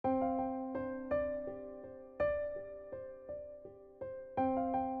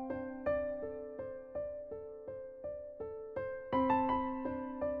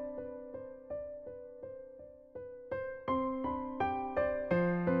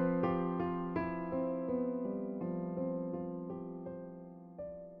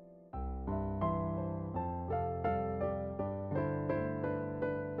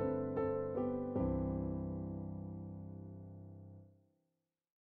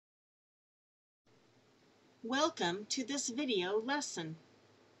Welcome to this video lesson.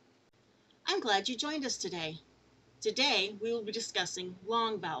 I'm glad you joined us today. Today we will be discussing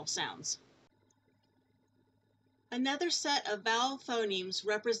long vowel sounds. Another set of vowel phonemes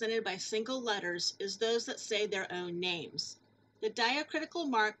represented by single letters is those that say their own names. The diacritical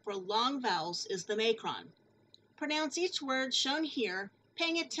mark for long vowels is the macron. Pronounce each word shown here,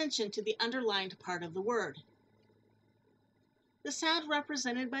 paying attention to the underlined part of the word. The sound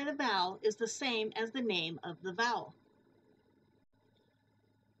represented by the vowel is the same as the name of the vowel.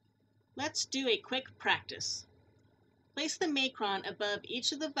 Let's do a quick practice. Place the macron above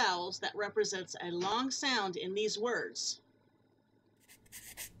each of the vowels that represents a long sound in these words.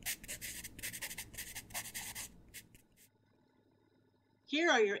 Here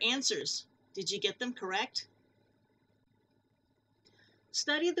are your answers. Did you get them correct?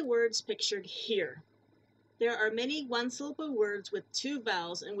 Study the words pictured here. There are many one-syllable words with two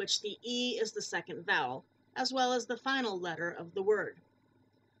vowels in which the E is the second vowel, as well as the final letter of the word.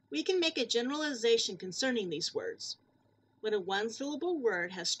 We can make a generalization concerning these words. When a one-syllable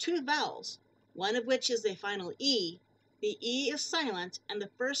word has two vowels, one of which is a final E, the E is silent and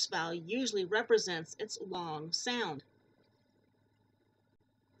the first vowel usually represents its long sound.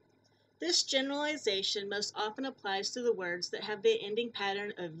 This generalization most often applies to the words that have the ending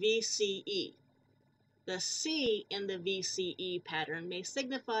pattern of VCe. The C in the VCe pattern may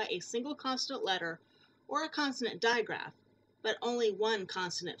signify a single consonant letter or a consonant digraph, but only one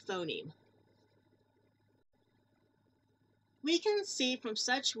consonant phoneme. We can see from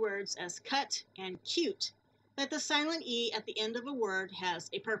such words as cut and cute that the silent E at the end of a word has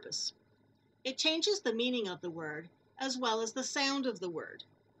a purpose. It changes the meaning of the word as well as the sound of the word.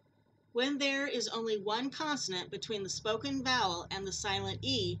 When there is only one consonant between the spoken vowel and the silent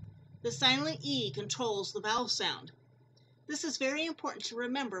E controls the vowel sound. This is very important to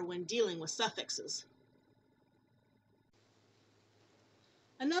remember when dealing with suffixes.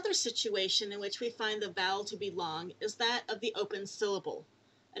 Another situation in which we find the vowel to be long is that of the open syllable.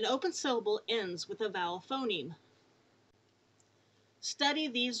 An open syllable ends with a vowel phoneme. Study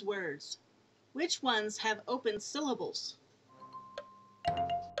these words. Which ones have open syllables?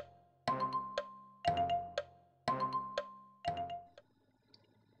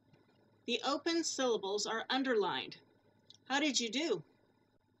 The open syllables are underlined. How did you do?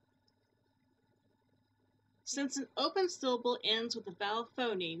 Since an open syllable ends with a vowel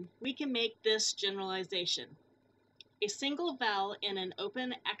phoneme, we can make this generalization. A single vowel in an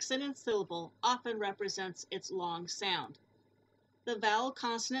open accented syllable often represents its long sound. The vowel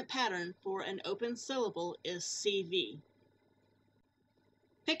consonant pattern for an open syllable is CV.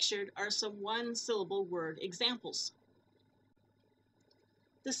 Pictured are some one-syllable word examples.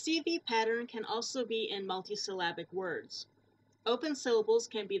 The CV pattern can also be in multisyllabic words. Open syllables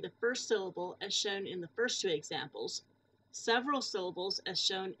can be the first syllable as shown in the first two examples, several syllables as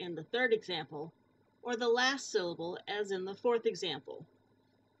shown in the third example, or the last syllable as in the fourth example.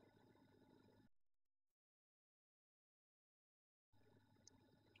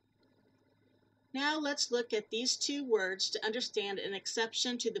 Now let's look at these two words to understand an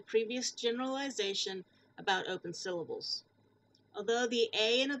exception to the previous generalization about open syllables. Although the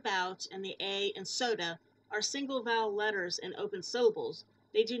A in about and the A in soda are single vowel letters in open syllables,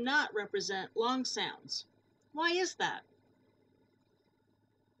 they do not represent long sounds. Why is that?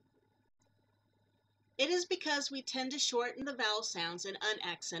 It is because we tend to shorten the vowel sounds in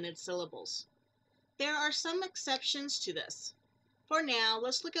unaccented syllables. There are some exceptions to this. For now,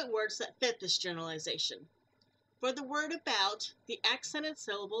 let's look at words that fit this generalization. For the word about, the accented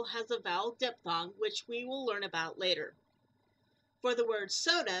syllable has a vowel diphthong, which we will learn about later. For the word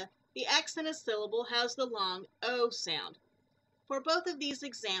soda, the accented syllable has the long O sound. For both of these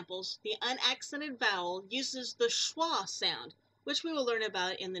examples, the unaccented vowel uses the schwa sound, which we will learn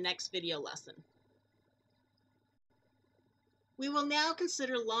about in the next video lesson. We will now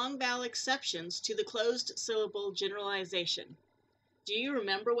consider long vowel exceptions to the closed syllable generalization. Do you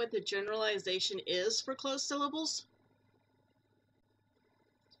remember what the generalization is for closed syllables?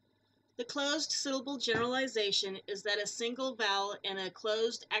 The closed syllable generalization is that a single vowel in a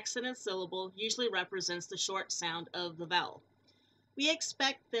closed accented syllable usually represents the short sound of the vowel. We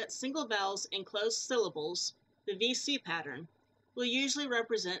expect that single vowels in closed syllables, the VC pattern, will usually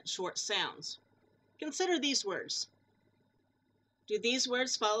represent short sounds. Consider these words. Do these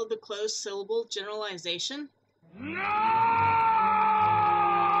words follow the closed syllable generalization? No!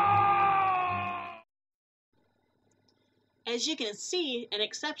 As you can see, an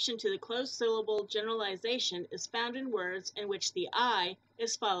exception to the closed syllable generalization is found in words in which the I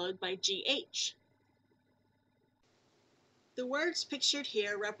is followed by GH. The words pictured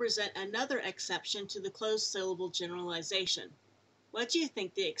here represent another exception to the closed syllable generalization. What do you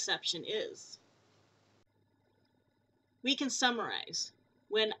think the exception is? We can summarize.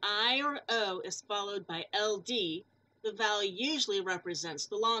 When I or O is followed by LD, the vowel usually represents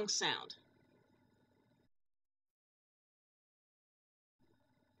the long sound.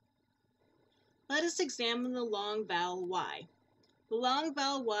 Let us examine the long vowel Y. The long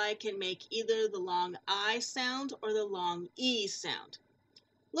vowel Y can make either the long I sound or the long E sound.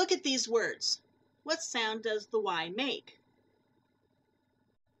 Look at these words. What sound does the Y make?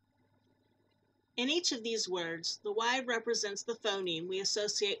 In each of these words, the Y represents the phoneme we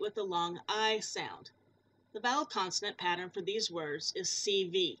associate with the long I sound. The vowel consonant pattern for these words is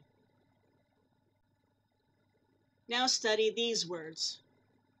CV. Now study these words.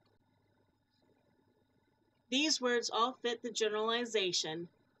 These words all fit the generalization.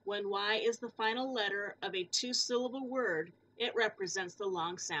 When Y is the final letter of a two-syllable word, it represents the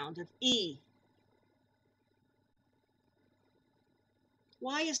long sound of E.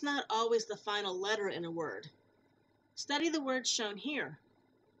 Y is not always the final letter in a word. Study the words shown here.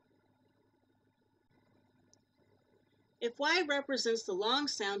 If Y represents the long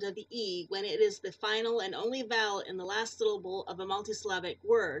sound of the E when it is the final and only vowel in the last syllable of a multisyllabic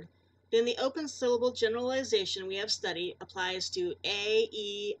word, then the open syllable generalization we have studied applies to A,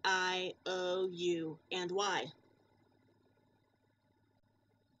 E, I, O, U, and Y.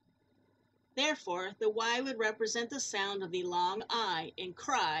 Therefore, the Y would represent the sound of the long I in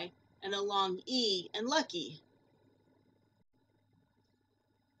cry and the long E in lucky.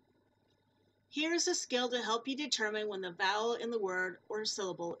 Here is a skill to help you determine when the vowel in the word or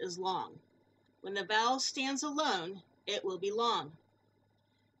syllable is long. When the vowel stands alone, it will be long.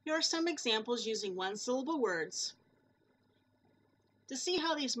 Here are some examples using one-syllable words. To see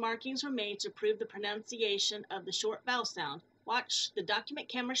how these markings were made to prove the pronunciation of the short vowel sound, watch the Document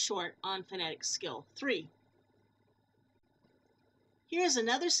Camera Short on Phonetic Skill 3. Here is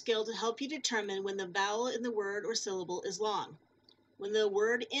another skill to help you determine when the vowel in the word or syllable is long. When the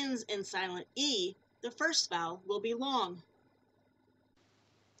word ends in silent E, the first vowel will be long.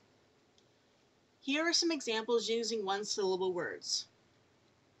 Here are some examples using one-syllable words.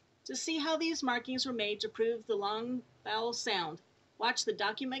 To see how these markings were made to prove the long vowel sound, watch the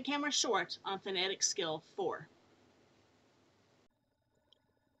Document Camera Short on Phonetic Skill 4.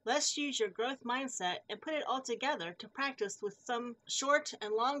 Let's use your growth mindset and put it all together to practice with some short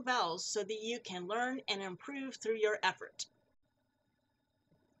and long vowels so that you can learn and improve through your effort.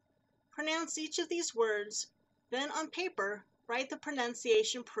 Pronounce each of these words, then on paper, write the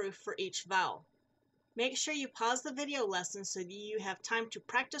pronunciation proof for each vowel. Make sure you pause the video lesson so that you have time to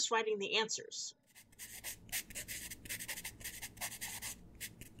practice writing the answers.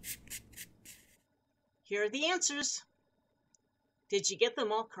 Here are the answers. Did you get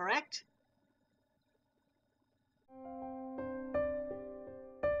them all correct?